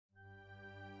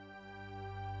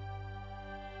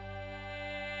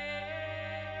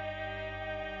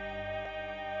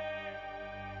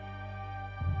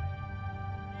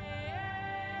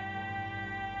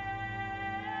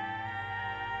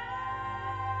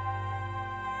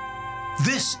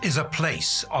This is a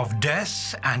place of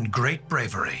death and great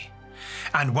bravery,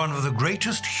 and one of the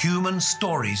greatest human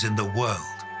stories in the world.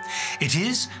 It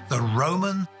is the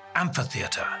Roman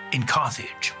amphitheatre in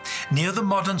Carthage, near the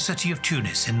modern city of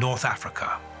Tunis in North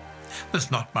Africa.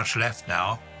 There's not much left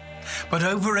now, but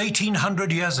over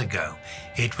 1800 years ago,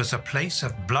 it was a place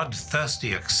of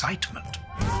bloodthirsty excitement.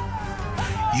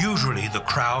 Usually the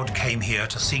crowd came here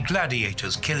to see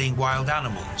gladiators killing wild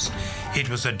animals. It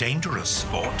was a dangerous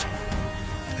sport.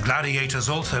 The gladiators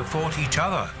also fought each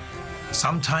other,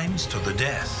 sometimes to the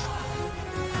death.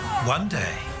 One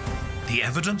day, the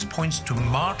evidence points to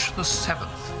March the 7th,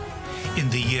 in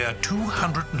the year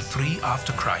 203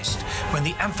 after Christ, when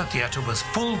the amphitheatre was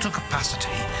full to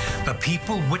capacity. The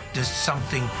people witnessed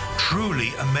something truly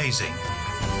amazing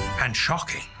and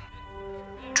shocking.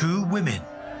 Two women,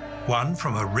 one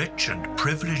from a rich and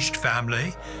privileged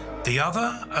family, the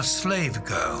other a slave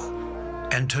girl,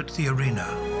 entered the arena.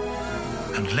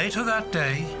 And later that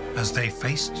day, as they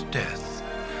faced death,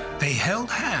 they held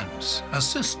hands as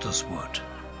sisters would.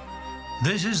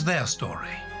 This is their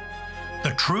story,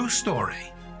 the true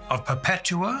story of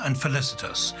Perpetua and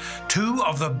Felicitas, two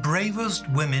of the bravest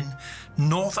women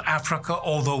North Africa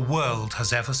or the world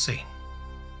has ever seen.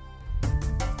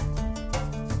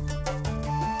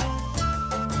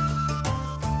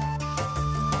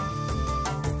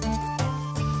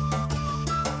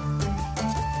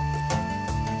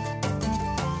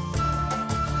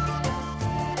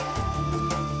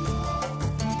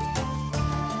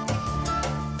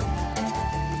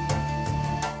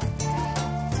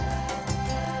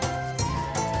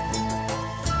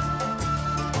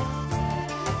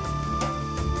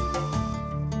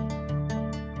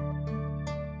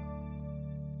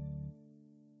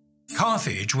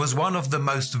 Carthage was one of the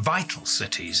most vital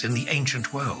cities in the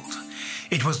ancient world.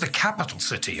 It was the capital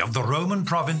city of the Roman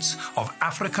province of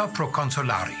Africa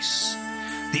Proconsularis.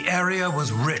 The area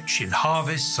was rich in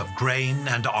harvests of grain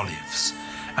and olives,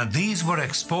 and these were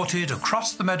exported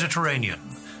across the Mediterranean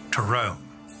to Rome.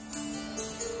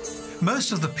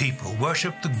 Most of the people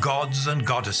worshipped the gods and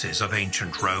goddesses of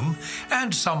ancient Rome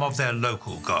and some of their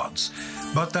local gods,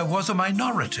 but there was a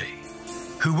minority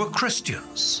who were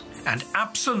Christians and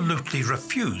absolutely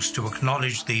refused to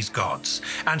acknowledge these gods,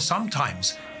 and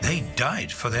sometimes they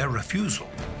died for their refusal.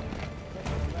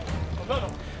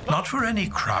 Not for any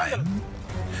crime,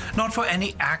 not for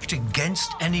any act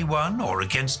against anyone or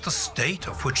against the state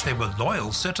of which they were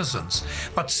loyal citizens,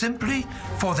 but simply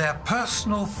for their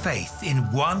personal faith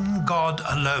in one God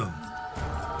alone,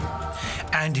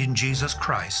 and in Jesus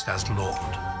Christ as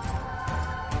Lord.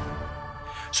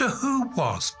 So who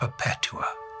was Perpetua?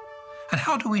 And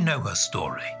how do we know her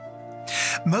story?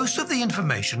 Most of the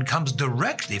information comes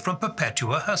directly from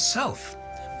Perpetua herself.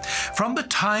 From the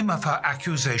time of her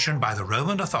accusation by the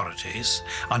Roman authorities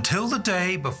until the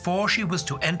day before she was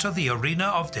to enter the arena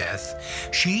of death,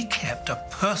 she kept a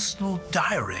personal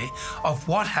diary of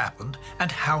what happened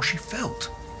and how she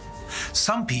felt.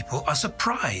 Some people are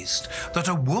surprised that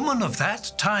a woman of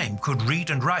that time could read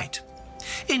and write.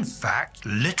 In fact,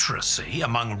 literacy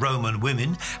among Roman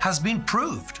women has been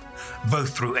proved,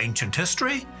 both through ancient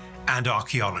history and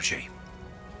archaeology.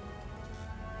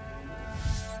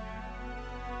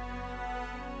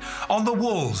 On the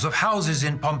walls of houses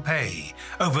in Pompeii,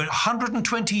 over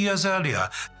 120 years earlier,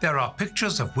 there are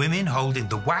pictures of women holding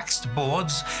the waxed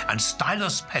boards and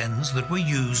stylus pens that were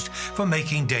used for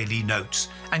making daily notes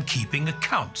and keeping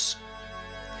accounts.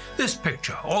 This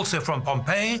picture, also from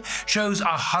Pompeii, shows a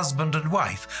husband and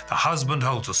wife. The husband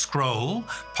holds a scroll,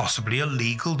 possibly a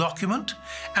legal document,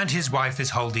 and his wife is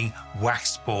holding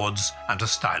waxed boards and a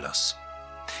stylus.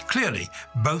 Clearly,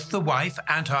 both the wife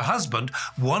and her husband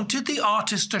wanted the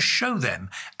artist to show them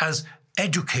as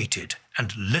educated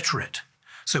and literate.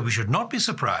 So we should not be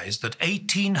surprised that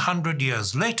 1800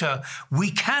 years later,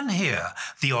 we can hear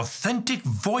the authentic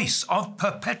voice of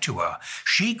Perpetua.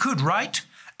 She could write,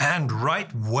 and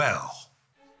write well.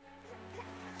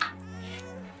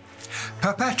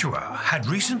 Perpetua had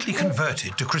recently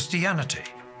converted to Christianity.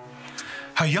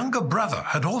 Her younger brother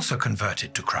had also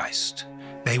converted to Christ.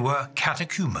 They were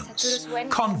catechumens,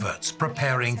 converts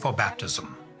preparing for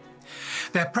baptism.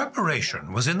 Their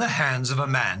preparation was in the hands of a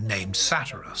man named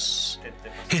Satyrus.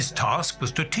 His task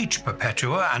was to teach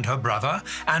Perpetua and her brother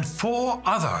and 4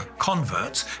 other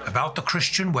converts about the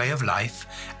Christian way of life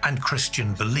and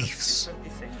Christian beliefs.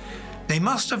 They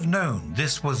must have known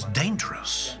this was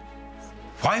dangerous.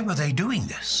 Why were they doing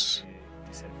this?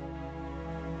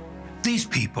 These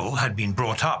people had been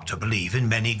brought up to believe in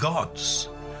many gods,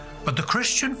 but the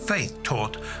Christian faith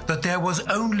taught that there was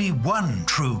only one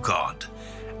true God,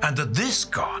 and that this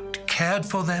God cared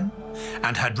for them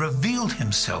and had revealed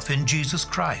himself in Jesus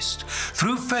Christ.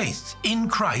 Through faith in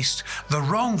Christ, the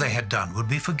wrong they had done would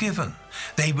be forgiven.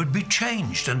 They would be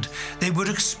changed and they would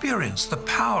experience the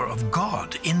power of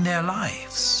God in their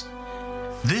lives.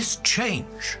 This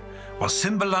change was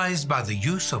symbolized by the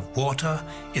use of water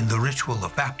in the ritual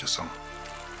of baptism.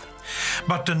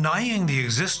 But denying the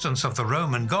existence of the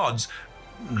Roman gods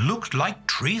looked like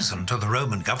treason to the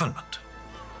Roman government.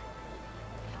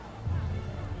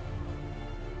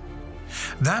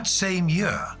 That same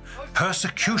year,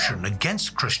 persecution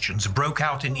against Christians broke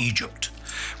out in Egypt,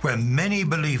 where many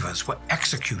believers were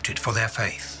executed for their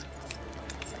faith.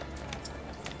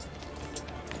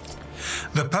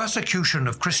 The persecution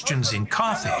of Christians in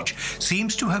Carthage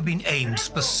seems to have been aimed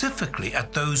specifically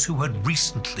at those who had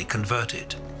recently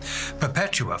converted.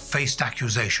 Perpetua faced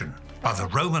accusation by the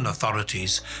Roman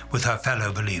authorities with her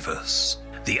fellow believers.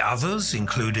 The others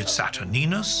included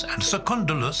Saturninus and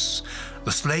Secundulus,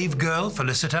 the slave girl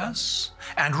Felicitas,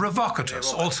 and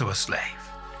Revocatus, also a slave.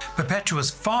 Perpetua's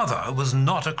father was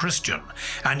not a Christian,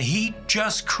 and he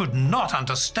just could not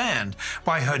understand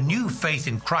why her new faith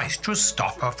in Christ should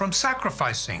stop her from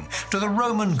sacrificing to the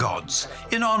Roman gods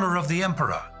in honor of the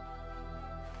emperor.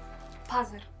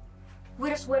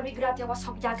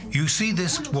 You see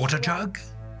this water jug?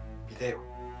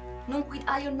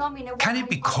 Can it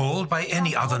be called by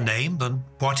any other name than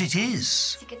what it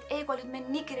is?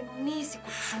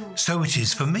 So it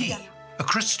is for me, a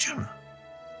Christian.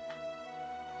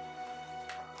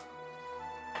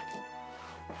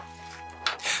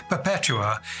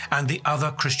 Perpetua and the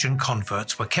other Christian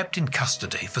converts were kept in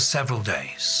custody for several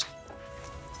days.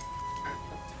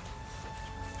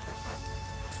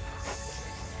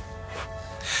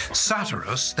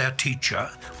 Satyrus, their teacher,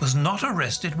 was not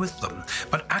arrested with them,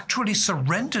 but actually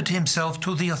surrendered himself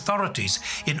to the authorities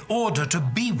in order to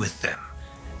be with them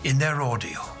in their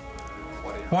ordeal.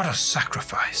 What a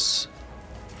sacrifice!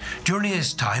 During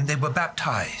his time, they were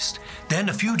baptized. Then,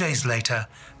 a few days later,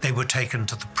 they were taken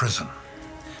to the prison.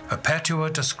 Perpetua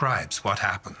describes what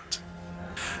happened.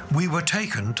 We were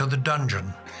taken to the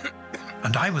dungeon,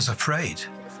 and I was afraid.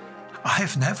 I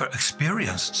have never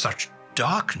experienced such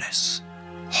darkness.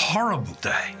 Horrible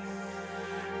day.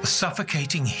 The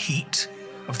suffocating heat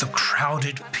of the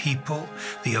crowded people,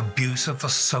 the abuse of the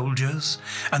soldiers,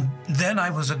 and then I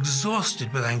was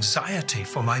exhausted with anxiety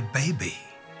for my baby.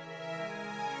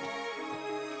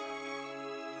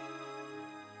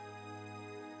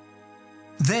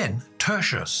 Then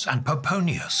Tertius and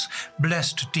Pomponius,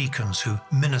 blessed deacons who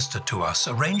ministered to us,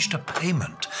 arranged a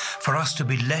payment for us to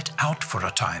be let out for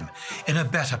a time in a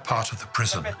better part of the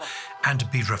prison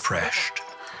and be refreshed.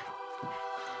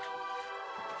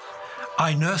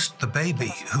 I nursed the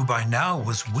baby, who by now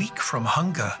was weak from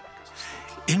hunger.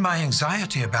 In my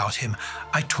anxiety about him,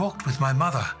 I talked with my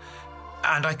mother,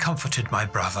 and I comforted my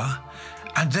brother,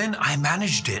 and then I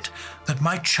managed it that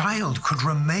my child could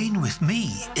remain with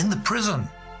me in the prison.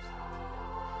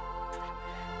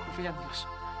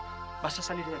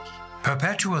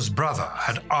 Perpetua's brother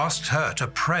had asked her to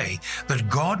pray that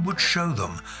God would show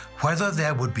them whether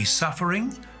there would be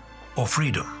suffering or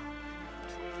freedom.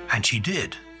 And she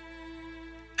did.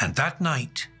 And that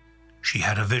night, she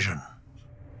had a vision.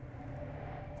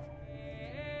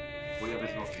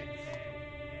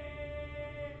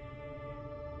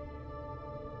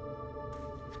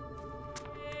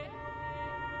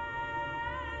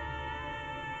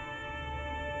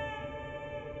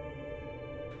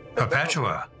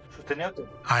 Perpetua,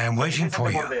 I am waiting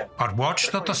for you, but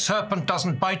watch that the serpent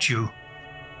doesn't bite you.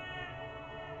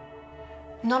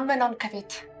 Non me non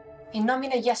cavit, in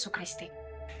nomine Jesu Christi.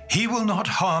 He will not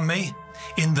harm me,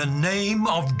 in the name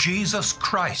of Jesus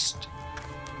Christ.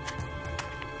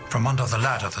 From under the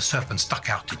ladder, the serpent stuck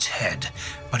out its head,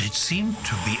 but it seemed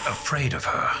to be afraid of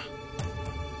her.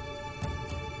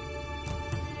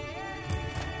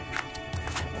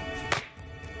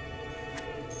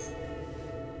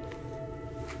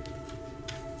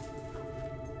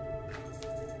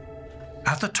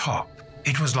 At the top,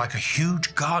 it was like a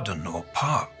huge garden or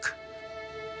park.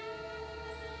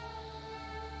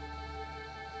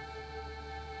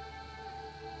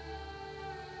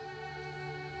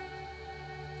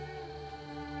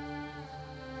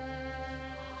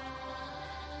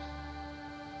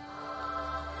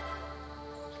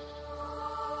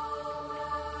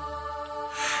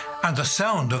 And the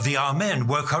sound of the Amen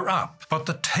woke her up, but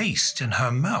the taste in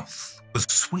her mouth was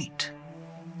sweet.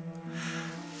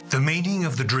 The meaning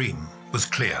of the dream was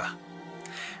clear.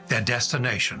 Their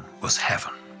destination was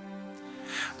heaven.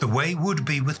 The way would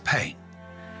be with pain,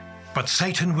 but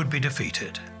Satan would be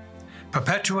defeated.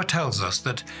 Perpetua tells us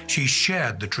that she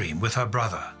shared the dream with her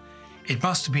brother. It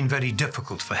must have been very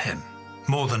difficult for him,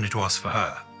 more than it was for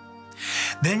her.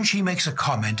 Then she makes a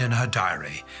comment in her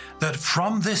diary that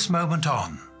from this moment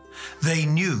on, they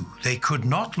knew they could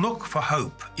not look for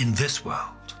hope in this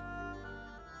world.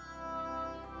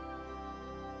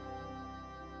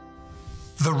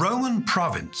 The Roman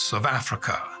province of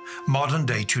Africa,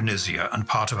 modern-day Tunisia and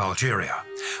part of Algeria,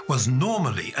 was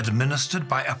normally administered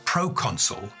by a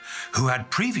proconsul who had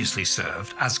previously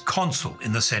served as consul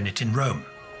in the Senate in Rome.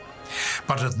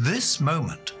 But at this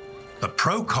moment, the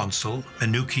proconsul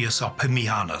Minucius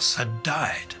Opimianus had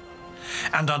died,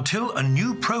 and until a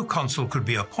new proconsul could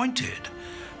be appointed,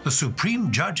 the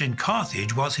supreme judge in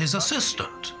Carthage was his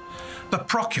assistant, the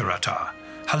procurator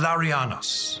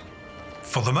Hilarianus.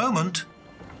 For the moment,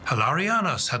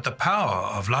 Hilarianus had the power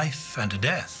of life and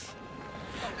death,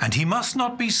 and he must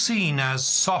not be seen as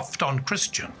soft on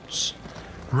Christians.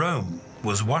 Rome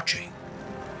was watching.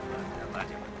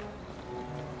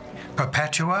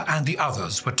 Perpetua and the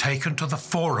others were taken to the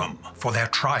forum for their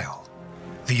trial.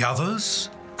 The others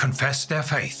confessed their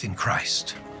faith in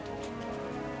Christ.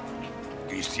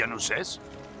 Christianus es?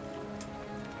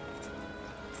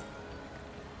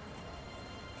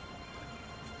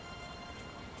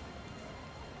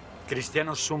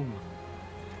 Christianus sum.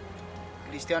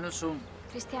 Christianus sum.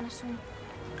 Christianus sum.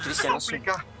 Christianus sum.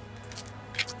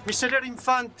 Miserere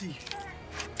infanti.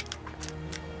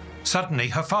 Suddenly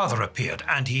her father appeared,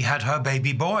 and he had her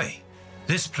baby boy.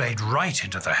 This played right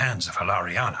into the hands of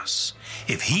Hilarianus.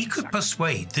 If he could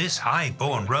persuade this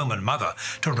high-born Roman mother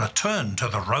to return to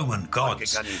the Roman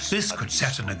gods, this could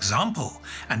set an example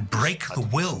and break the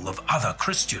will of other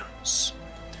Christians.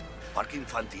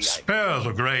 Spare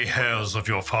the grey hairs of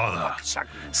your father.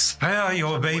 Spare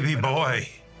your baby boy.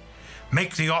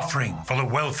 Make the offering for the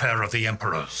welfare of the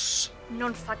emperors.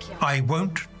 Non faciam. I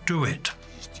won't do it.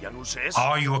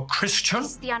 Are you a Christian?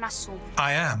 Christianus sum.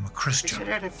 I am a Christian.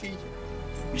 Miserere figlio.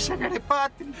 Miserere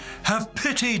patri. Have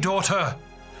pity, daughter.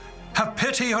 Have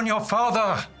pity on your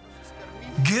father.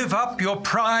 Give up your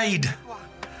pride.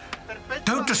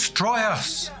 Don't destroy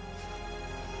us.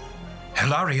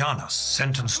 Hilarianus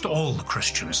sentenced all the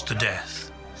Christians to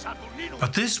death.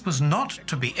 But this was not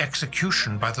to be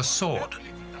execution by the sword.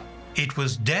 It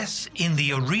was death in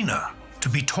the arena, to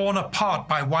be torn apart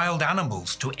by wild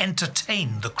animals to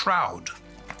entertain the crowd.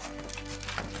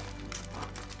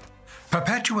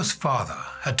 Perpetua's father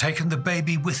had taken the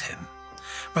baby with him,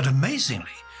 but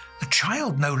amazingly, the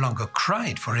child no longer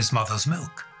cried for his mother's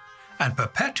milk, and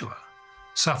Perpetua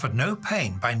suffered no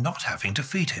pain by not having to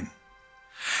feed him.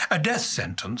 A death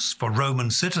sentence for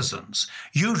Roman citizens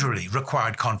usually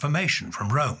required confirmation from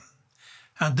Rome,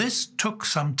 and this took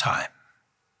some time.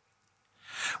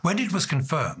 When it was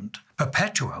confirmed,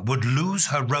 Perpetua would lose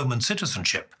her Roman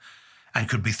citizenship and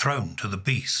could be thrown to the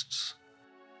beasts.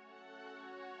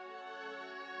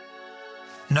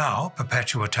 Now,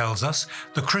 Perpetua tells us,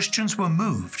 the Christians were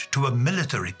moved to a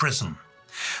military prison.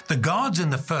 The guards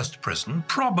in the first prison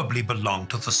probably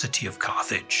belonged to the city of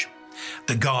Carthage.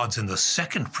 The guards in the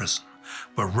second prison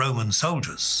were Roman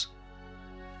soldiers.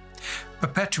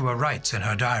 Perpetua writes in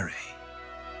her diary,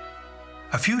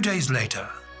 "A few days later,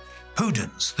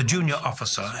 Pudens, the junior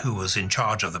officer who was in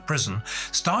charge of the prison,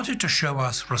 started to show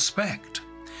us respect,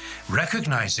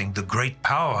 recognizing the great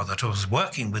power that was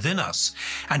working within us,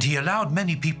 and he allowed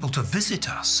many people to visit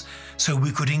us so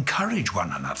we could encourage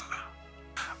one another.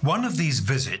 One of these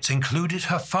visits included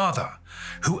her father,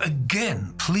 who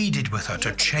again pleaded with her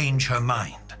to change her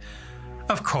mind.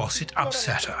 Of course, it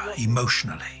upset her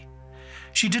emotionally.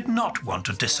 She did not want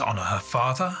to dishonor her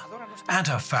father and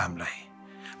her family,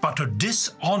 but to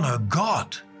dishonor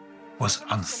God was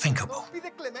unthinkable.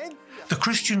 The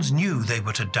Christians knew they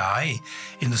were to die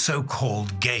in the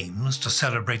so-called Games to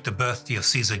celebrate the birthday of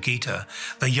Caesar Geta,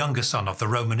 the younger son of the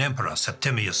Roman Emperor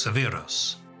Septimius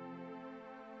Severus.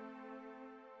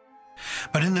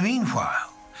 But in the meanwhile,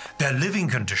 their living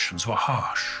conditions were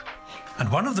harsh,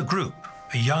 and one of the group,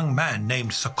 a young man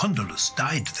named Secundulus,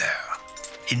 died there,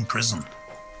 in prison.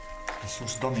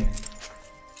 Jesus Domine.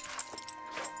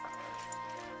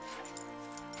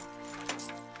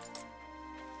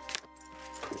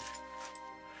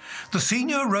 The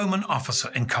senior Roman officer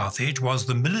in Carthage was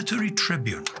the military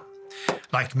tribune.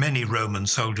 Like many Roman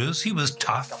soldiers, he was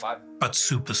tough but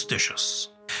superstitious.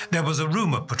 There was a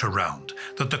rumor put around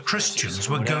that the Christians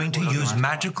were going to use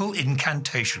magical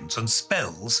incantations and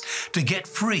spells to get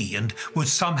free and would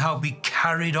somehow be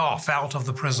carried off out of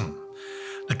the prison.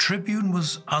 The tribune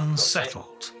was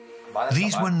unsettled.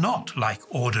 These were not like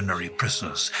ordinary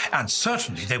prisoners, and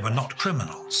certainly they were not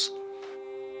criminals.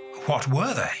 What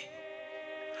were they?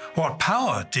 What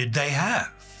power did they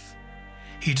have?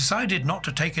 He decided not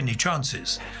to take any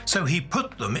chances, so he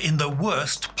put them in the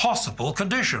worst possible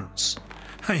conditions.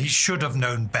 He should have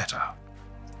known better.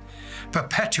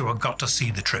 Perpetua got to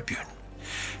see the tribune.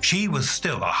 She was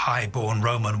still a high-born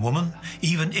Roman woman,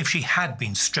 even if she had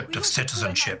been stripped of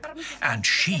citizenship, and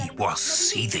she was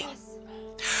seething.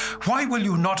 Why will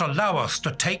you not allow us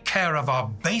to take care of our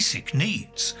basic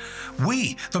needs?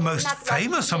 We, the most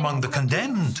famous among the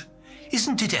condemned.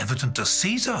 Isn't it evident to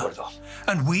Caesar?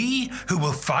 And we, who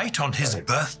will fight on his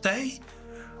birthday?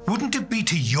 Wouldn't it be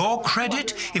to your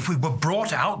credit if we were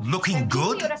brought out looking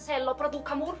good?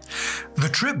 The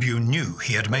tribune knew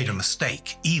he had made a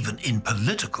mistake, even in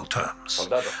political terms.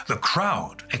 The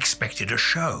crowd expected a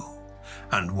show,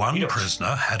 and one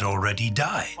prisoner had already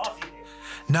died.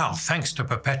 Now, thanks to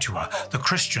Perpetua, the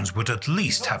Christians would at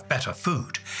least have better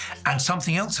food. And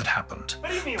something else had happened.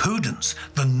 Pudens,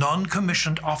 the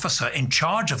non-commissioned officer in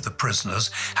charge of the prisoners,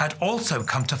 had also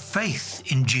come to faith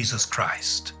in Jesus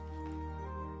Christ.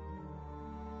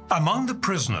 Among the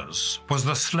prisoners was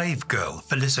the slave girl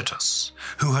Felicitas,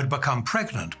 who had become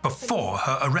pregnant before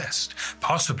her arrest,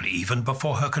 possibly even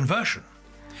before her conversion.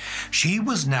 She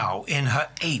was now in her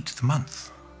 8th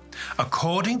month.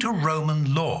 According to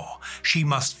Roman law, she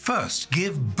must first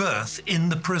give birth in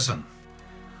the prison.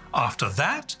 After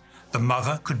that, the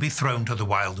mother could be thrown to the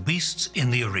wild beasts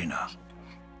in the arena.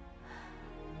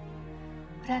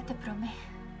 Frate pro me.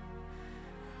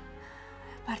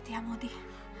 Partiamo di.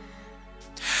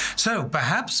 So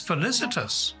perhaps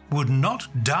Felicitas would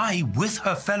not die with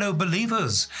her fellow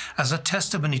believers as a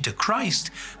testimony to Christ,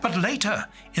 but later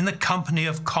in the company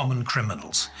of common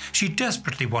criminals. She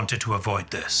desperately wanted to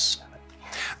avoid this.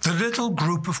 The little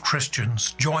group of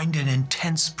Christians joined in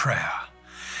intense prayer.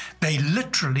 They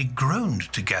literally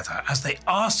groaned together as they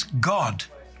asked God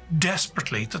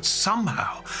desperately that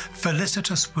somehow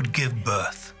Felicitas would give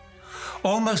birth.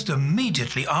 Almost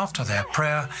immediately after their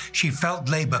prayer, she felt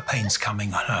labor pains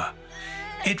coming on her.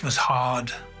 It was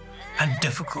hard and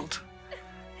difficult.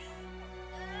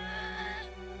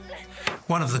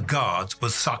 One of the guards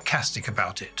was sarcastic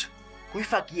about it. Cui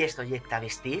fa chiesto ietta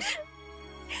vestis?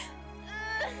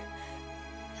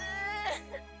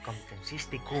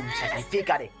 Contensisti cum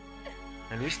sacrificare.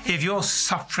 If you're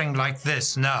suffering like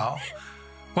this now,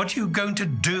 what are you going to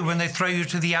do when they throw you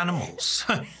to the animals?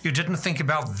 You didn't think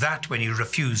about that when you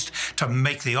refused to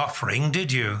make the offering,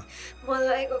 did you?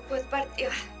 Modo ego quod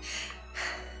partio.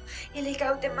 Ili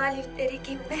caute mali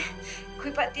ericimme,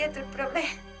 qui patietur pro me.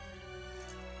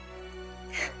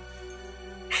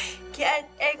 Quia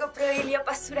ego pro ilia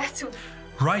passuratum.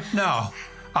 Right now,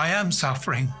 I am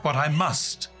suffering what I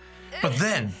must. But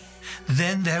then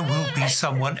there will be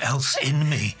someone else in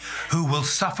me who will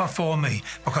suffer for me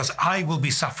because I will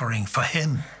be suffering for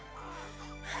him.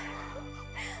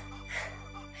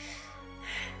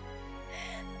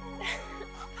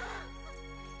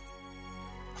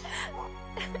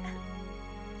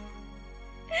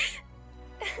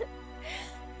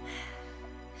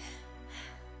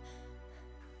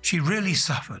 She really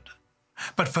suffered,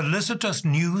 but Felicitas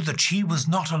knew that she was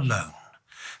not alone.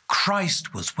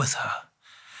 Christ was with her.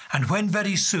 And when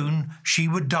very soon she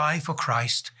would die for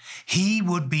Christ, he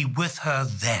would be with her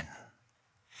then.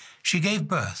 She gave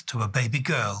birth to a baby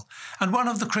girl, and one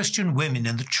of the Christian women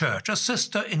in the church, a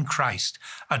sister in Christ,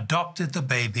 adopted the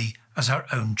baby as her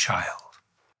own child.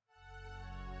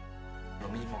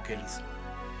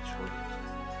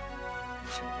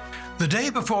 The day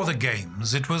before the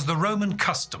games, it was the Roman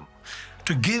custom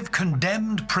to give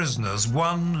condemned prisoners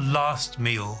one last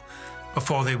meal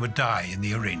before they would die in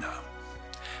the arena.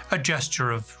 A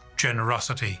gesture of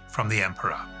generosity from the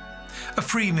emperor. A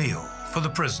free meal for the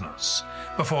prisoners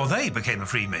before they became a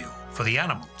free meal for the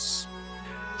animals.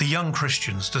 The young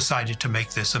Christians decided to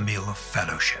make this a meal of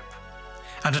fellowship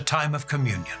and a time of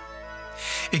communion.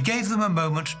 It gave them a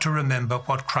moment to remember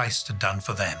what Christ had done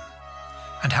for them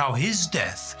and how his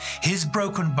death, his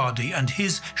broken body, and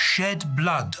his shed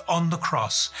blood on the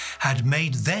cross had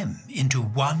made them into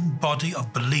one body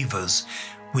of believers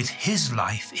with his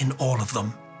life in all of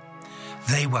them.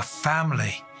 They were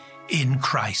family in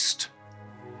Christ.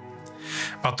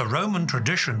 But the Roman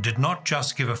tradition did not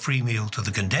just give a free meal to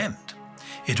the condemned.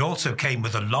 It also came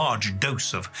with a large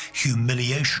dose of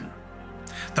humiliation.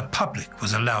 The public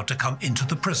was allowed to come into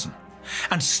the prison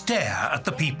and stare at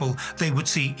the people they would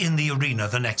see in the arena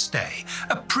the next day,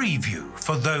 a preview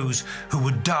for those who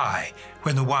would die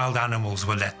when the wild animals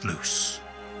were let loose.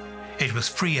 It was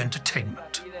free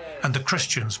entertainment, and the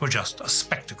Christians were just a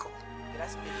spectacle.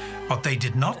 But they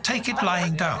did not take it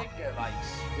lying down.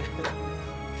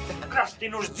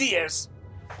 Crastinus dies,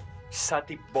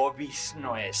 sati bobis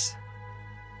noes.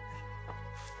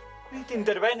 Nit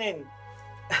intervenen,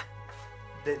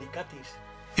 Dedicatis.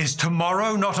 Is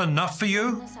tomorrow not enough for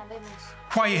you? No sabemos.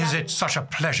 Why is it such a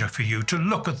pleasure for you to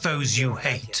look at those you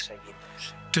hate?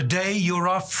 Today you're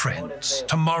our friends,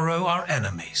 tomorrow our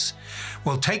enemies.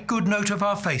 Well, take good note of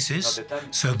our faces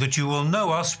so that you will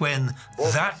know us when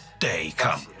that day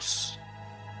comes.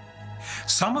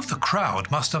 Some of the crowd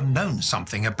must have known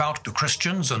something about the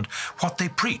Christians and what they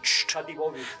preached.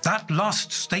 That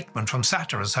last statement from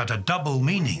Satyrus had a double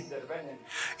meaning.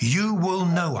 You will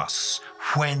know us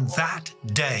when that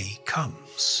day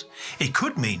comes. It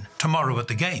could mean tomorrow at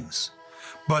the games,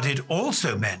 but it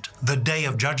also meant the day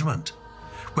of judgment,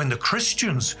 when the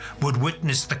Christians would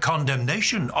witness the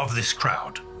condemnation of this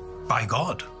crowd by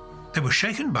God. They were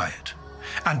shaken by it,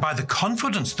 and by the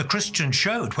confidence the Christians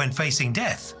showed when facing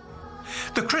death.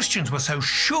 The Christians were so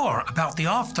sure about the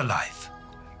afterlife.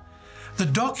 The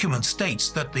document states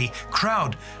that the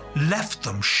crowd left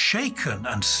them shaken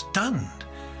and stunned,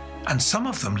 and some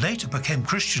of them later became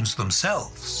Christians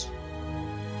themselves.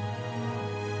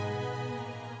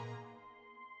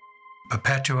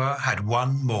 Perpetua had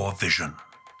one more vision,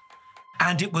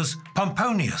 and it was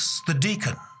Pomponius, the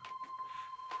deacon.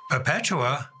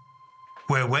 Perpetua,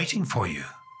 we're waiting for you.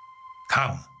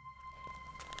 Come.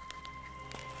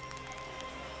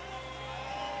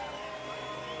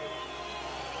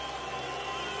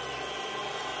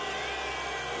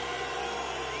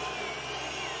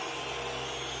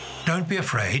 Don't be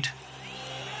afraid.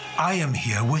 I am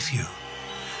here with you,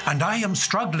 and I am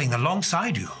struggling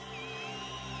alongside you.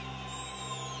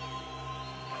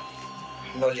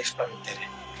 Non li spaventeré.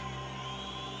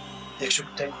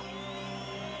 Exultem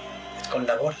et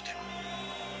collaborem.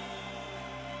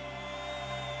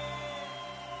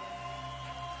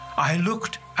 I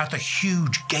looked at the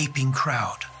huge gaping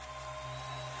crowd,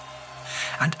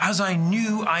 and as I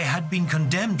knew I had been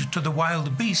condemned to the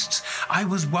wild beasts, I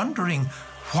was wondering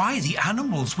why the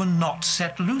animals were not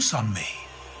set loose on me.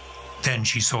 Then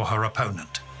she saw her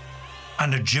opponent,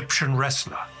 an Egyptian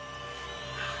wrestler.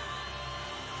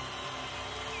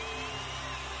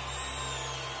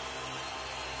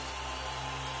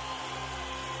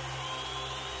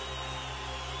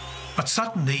 But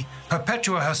suddenly,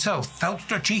 Perpetua herself felt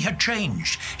that she had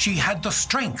changed. She had the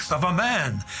strength of a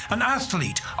man, an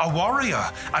athlete, a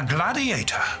warrior, a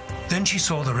gladiator. Then she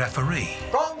saw the referee.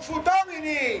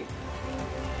 Confutamini!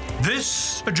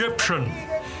 This Egyptian,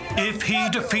 if he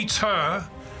defeats her,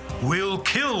 will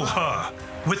kill her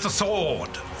with the sword.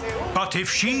 But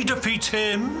if she defeats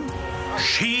him,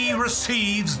 she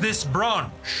receives this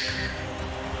branch.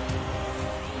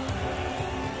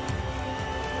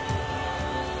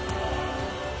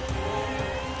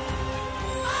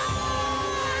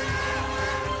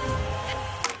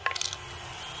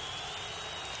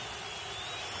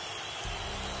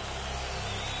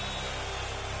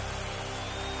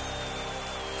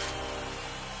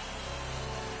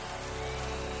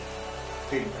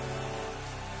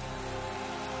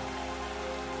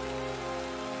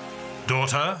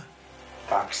 Daughter,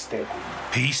 Pax tecum.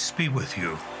 peace be with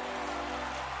you.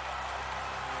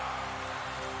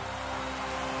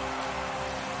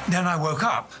 Then I woke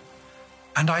up,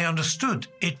 and I understood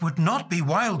it would not be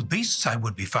wild beasts I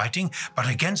would be fighting, but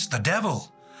against the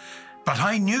devil. But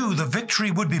I knew the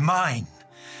victory would be mine.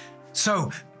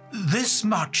 So this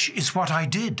much is what I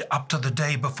did up to the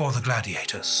day before the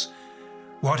gladiators.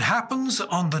 What happens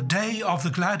on the day of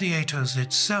the gladiators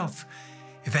itself,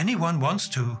 if anyone wants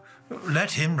to,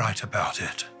 let him write about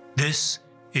it. This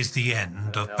is the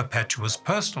end of Perpetua's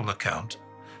personal account.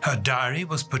 Her diary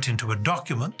was put into a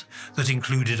document that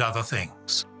included other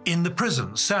things. In the prison,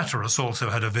 Satyrus also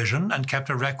had a vision and kept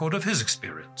a record of his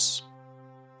experience.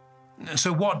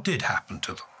 So what did happen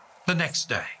to them the next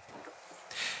day?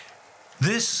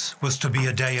 This was to be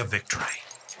a day of victory,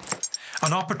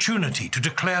 an opportunity to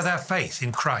declare their faith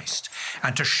in Christ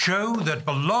and to show that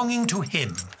belonging to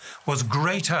him was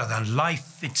greater than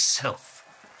life itself.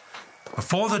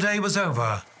 Before the day was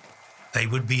over, they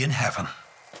would be in heaven.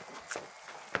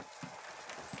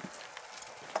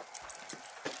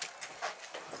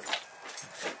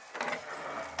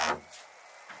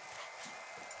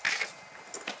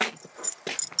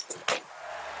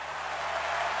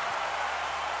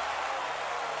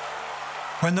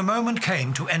 When the moment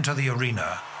came to enter the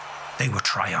arena, they were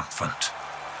triumphant.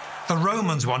 The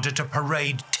Romans wanted to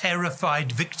parade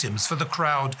terrified victims for the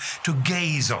crowd to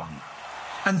gaze on,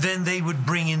 and then they would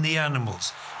bring in the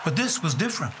animals. But this was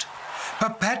different.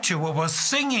 Perpetua was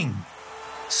singing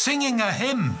a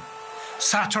hymn.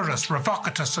 Satyrus,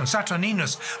 Revocatus, and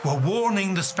Saturninus were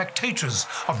warning the spectators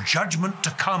of judgment to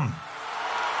come.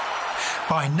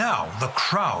 By now, the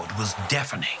crowd was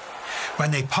deafening. When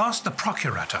they passed the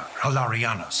procurator,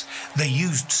 Hilarianus, they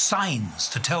used signs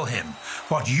to tell him,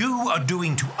 "What you are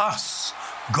doing to us,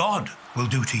 God will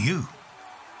do to you."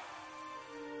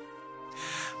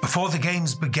 Before the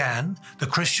games began, the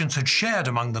Christians had shared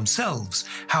among themselves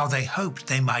how they hoped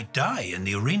they might die in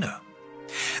the arena.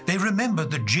 They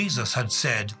remembered that Jesus had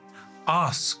said,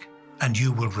 "Ask and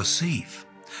you will receive."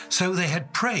 So they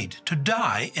had prayed to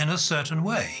die in a certain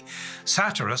way.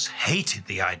 Satyrus hated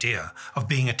the idea of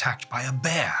being attacked by a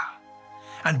bear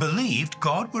and believed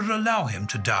God would allow him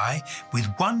to die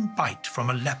with one bite from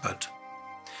a leopard.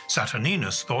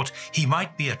 Saturninus thought he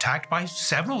might be attacked by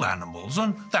several animals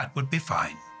and that would be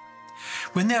fine.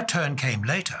 When their turn came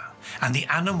later and the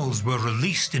animals were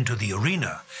released into the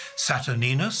arena,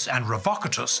 Saturninus and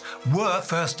Revocatus were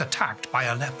first attacked by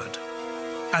a leopard.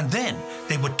 And then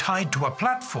they were tied to a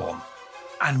platform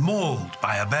and mauled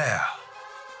by a bear.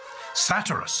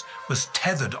 Satyrus was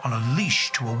tethered on a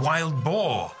leash to a wild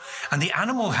boar, and the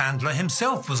animal handler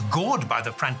himself was gored by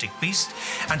the frantic beast,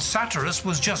 and Satyrus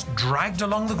was just dragged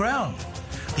along the ground.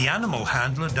 The animal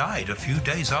handler died a few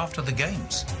days after the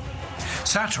games.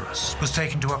 Satyrus was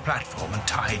taken to a platform and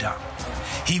tied up.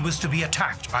 He was to be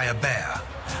attacked by a bear,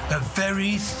 the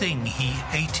very thing he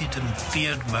hated and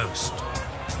feared most.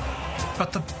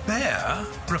 But the bear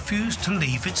refused to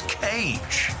leave its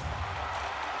cage.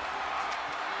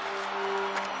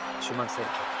 Suman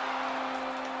cerca.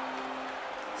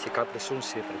 Si cap de sun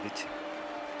si predice.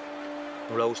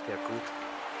 Nula ustia cut,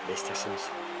 bestia sens.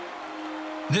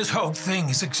 This whole thing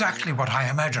is exactly what I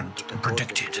imagined and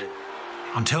predicted.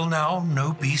 Until now,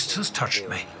 no beast has touched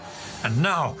me. And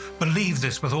now, believe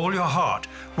this with all your heart.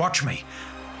 Watch me.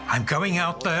 I'm going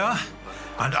out there,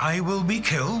 and I will be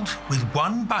killed with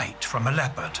one bite from a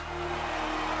leopard.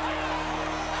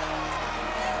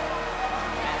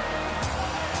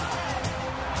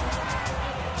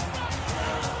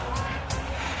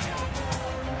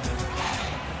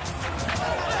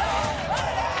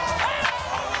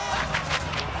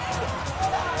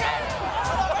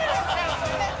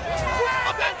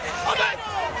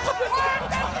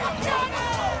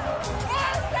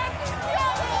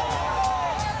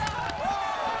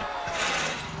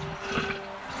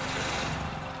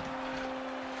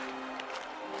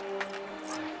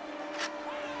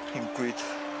 Inquit,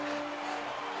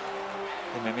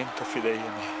 e memento fidei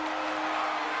a me,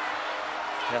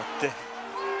 e a te.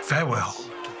 Farewell.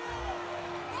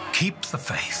 Keep the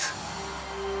faith,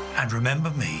 and remember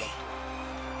me.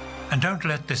 And don't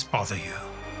let this bother you.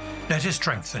 Let it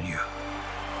strengthen you.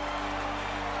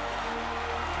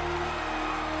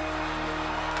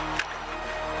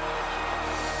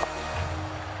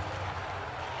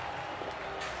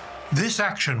 This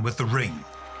action with the ring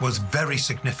was very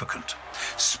significant.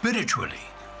 Spiritually,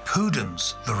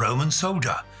 Pudens, the Roman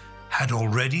soldier, had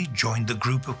already joined the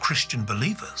group of Christian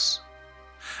believers.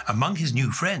 Among his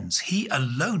new friends, he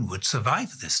alone would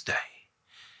survive this day.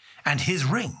 And his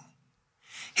ring,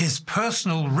 his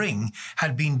personal ring,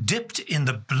 had been dipped in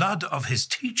the blood of his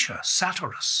teacher,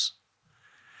 Satyrus.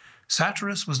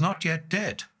 Satyrus was not yet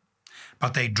dead,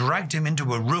 but they dragged him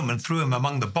into a room and threw him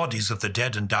among the bodies of the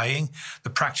dead and dying. The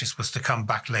practice was to come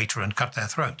back later and cut their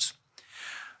throats.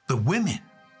 The women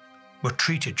were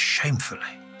treated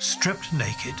shamefully, stripped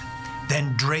naked,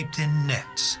 then draped in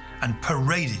nets and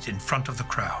paraded in front of the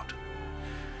crowd.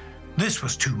 This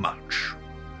was too much.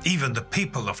 Even the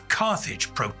people of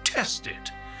Carthage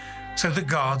protested. So the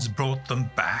guards brought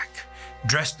them back,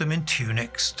 dressed them in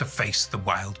tunics to face the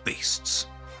wild beasts.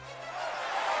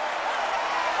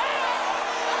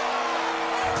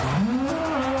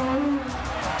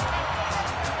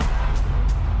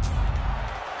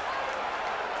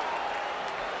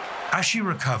 As she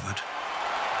recovered,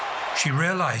 she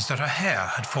realized that her hair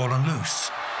had fallen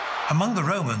loose. Among the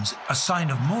Romans, a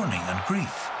sign of mourning and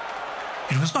grief.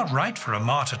 It was not right for a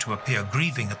martyr to appear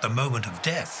grieving at the moment of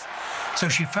death, so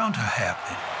she found her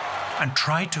hairpin and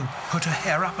tried to put her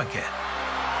hair up again.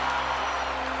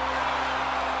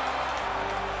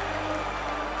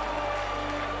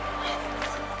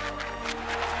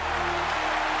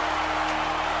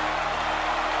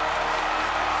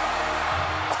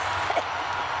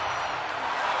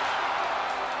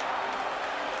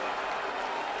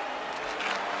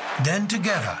 Then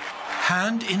together,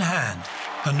 hand in hand,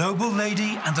 the noble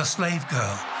lady and the slave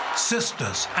girl,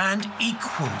 sisters and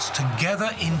equals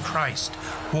together in Christ,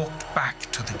 walked back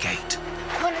to the gate.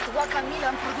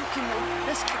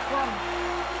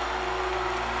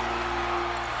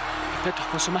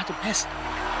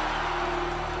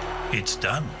 It's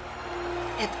done.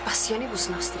 Et passionibus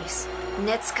nostris,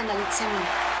 net scandalizemini.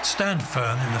 Stand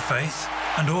firm in the faith,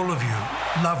 and all of you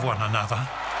love one another.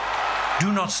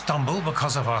 Do not stumble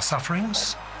because of our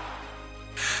sufferings.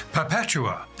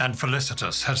 Perpetua and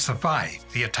Felicitas had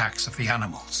survived the attacks of the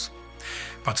animals,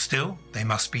 but still they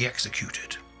must be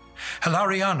executed.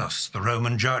 Hilarianus, the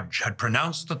Roman judge, had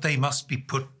pronounced that they must be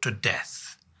put to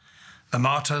death. The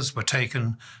martyrs were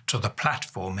taken to the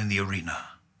platform in the arena.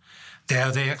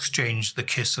 There they exchanged the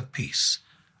kiss of peace,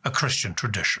 a Christian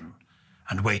tradition,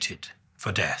 and waited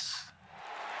for death.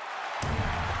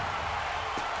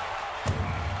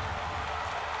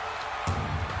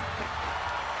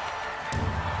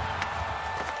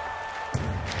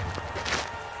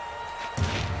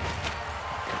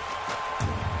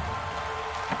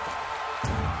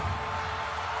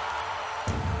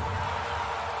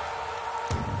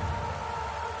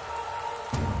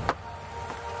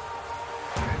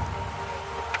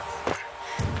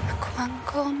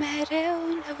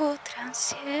 Mereu levo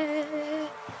transier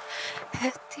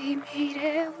et ti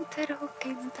mireu tero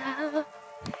quinta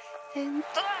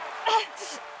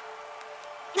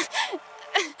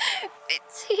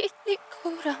Pizzini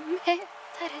cura me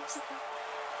Teresa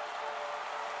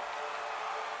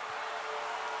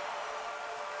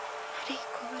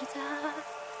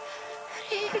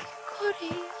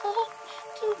Ricordio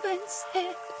tu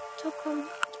pensiero tu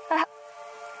conta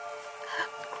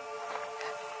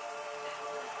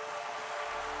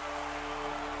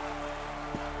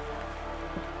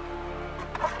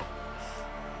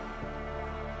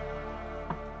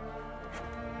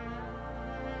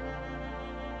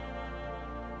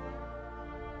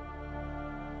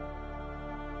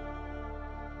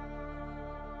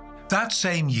That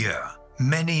same year,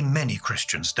 many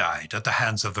Christians died at the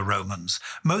hands of the Romans,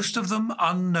 most of them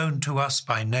unknown to us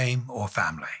by name or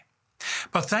family.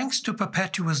 But thanks to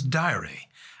Perpetua's diary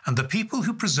and the people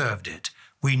who preserved it,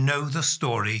 we know the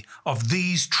story of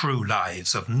these true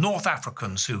lives of North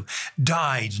Africans who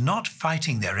died not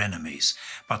fighting their enemies,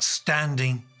 but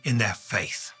standing in their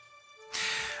faith.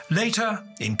 Later,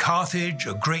 in Carthage,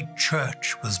 a great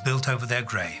church was built over their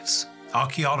graves.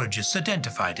 Archaeologists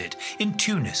identified it in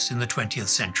Tunis in the 20th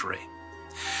century.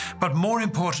 But more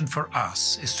important for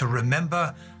us is to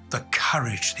remember the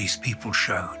courage these people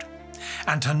showed,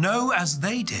 and to know, as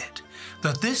they did,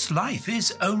 that this life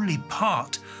is only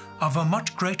part of a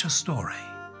much greater story.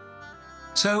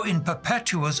 So in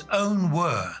Perpetua's own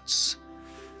words,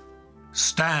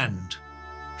 stand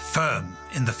firm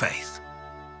in the faith.